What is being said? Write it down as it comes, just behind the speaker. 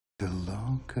The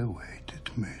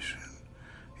long-awaited mission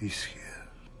is here.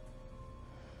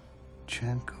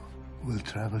 Chenkov will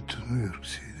travel to New York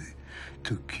City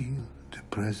to kill the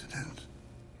president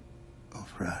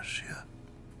of Russia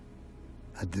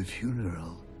at the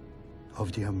funeral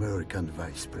of the American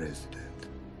vice president.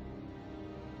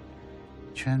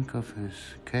 Chenkov is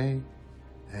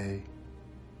KA-12.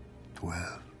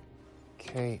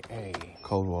 KA.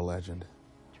 Cold War legend.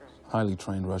 Highly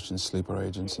trained Russian sleeper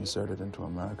agents inserted into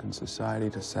American society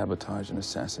to sabotage and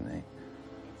assassinate.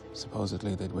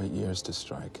 Supposedly, they'd wait years to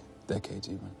strike. Decades,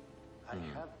 even.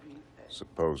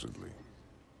 Supposedly.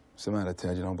 What's the matter,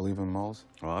 Ted? You don't believe in moles?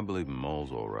 Well, I believe in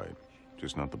moles, all right.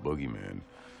 Just not the boogeyman.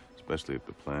 Especially if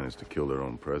the plan is to kill their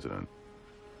own president.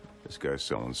 This guy's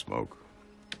selling smoke.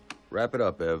 Wrap it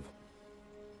up, Ev.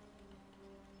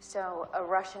 So, a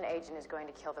Russian agent is going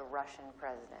to kill the Russian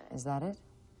president. Is that it?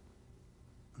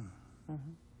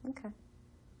 Okay.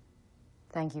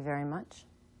 Thank you very much.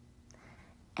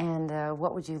 And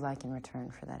what would you like in return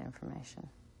for that information?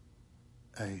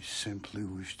 I simply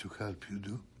wish to help you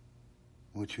do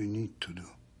what you need to do.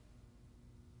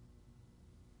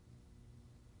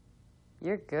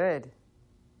 You're good.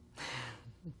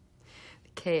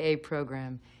 The KA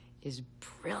program is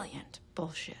brilliant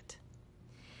bullshit.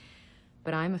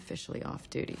 But I'm officially off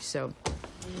duty, so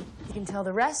you can tell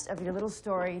the rest of your little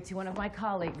story to one of my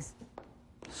colleagues.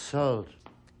 Salt.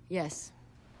 Yes.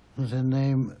 The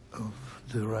name of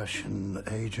the Russian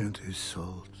agent is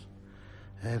Salt.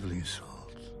 Evelyn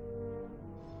Salt.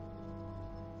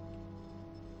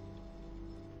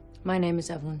 My name is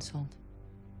Evelyn Salt.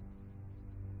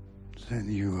 Then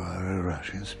you are a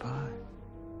Russian spy.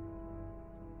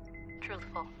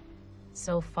 Truthful.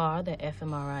 So far, the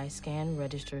fMRI scan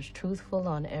registers truthful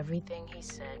on everything he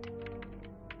said.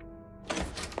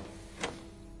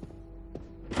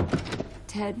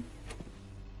 Ted?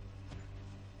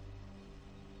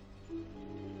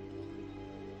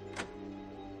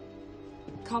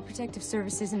 Call Protective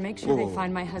Services and make sure they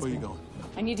find my husband. Where you going?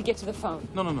 I need to get to the phone.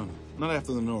 No. Not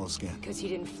after the neural scan. Because he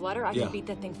didn't flutter, I Yeah. can beat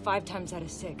that thing 5 times out of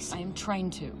 6. I am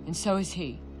trained to, and so is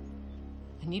he.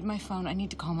 I need my phone. I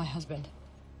need to call my husband.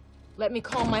 Let me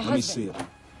call my husband. Let me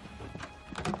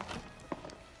see it.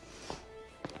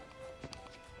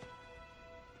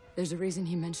 There's a reason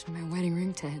he mentioned my wedding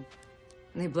ring, Ted.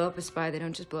 When they blow up a spy, they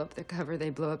don't just blow up their cover, they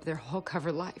blow up their whole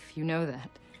cover life. You know that.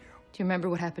 Yeah. Do you remember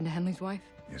what happened to Henley's wife?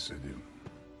 Yes, I do.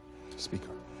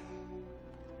 Speaker.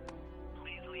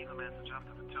 Please leave a message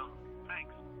after the tone.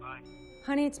 Thanks. Bye.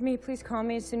 Honey, it's me. Please call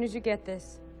me as soon as you get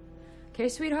this. Okay,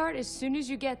 sweetheart? As soon as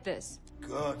you get this.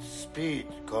 Godspeed,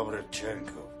 Comrade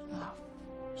Chenkov.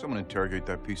 Someone interrogate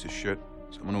that piece of shit.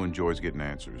 Someone who enjoys getting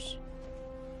answers.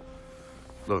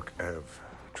 Look, Ev,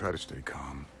 try to stay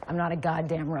calm. I'm not a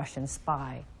goddamn Russian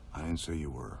spy. I didn't say you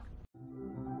were.